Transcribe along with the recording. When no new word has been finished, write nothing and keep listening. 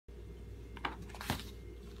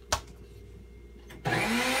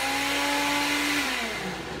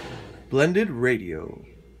Blended Radio.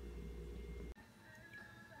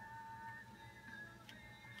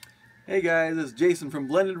 Hey guys, this is Jason from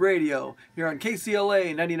Blended Radio here on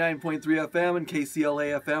KCLA 99.3 FM and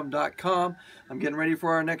KCLAFM.com. I'm getting ready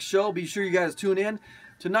for our next show. Be sure you guys tune in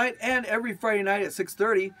tonight and every Friday night at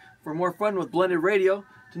 6:30 for more fun with Blended Radio.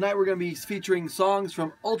 Tonight we're going to be featuring songs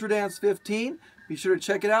from Ultra Dance 15. Be sure to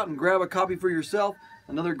check it out and grab a copy for yourself.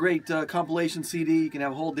 Another great compilation CD. You can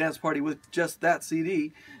have a whole dance party with just that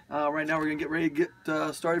CD. Right now we're going to get ready to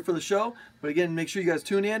get started for the show. But again, make sure you guys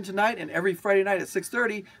tune in tonight and every Friday night at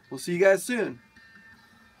 6:30. We'll see you guys soon.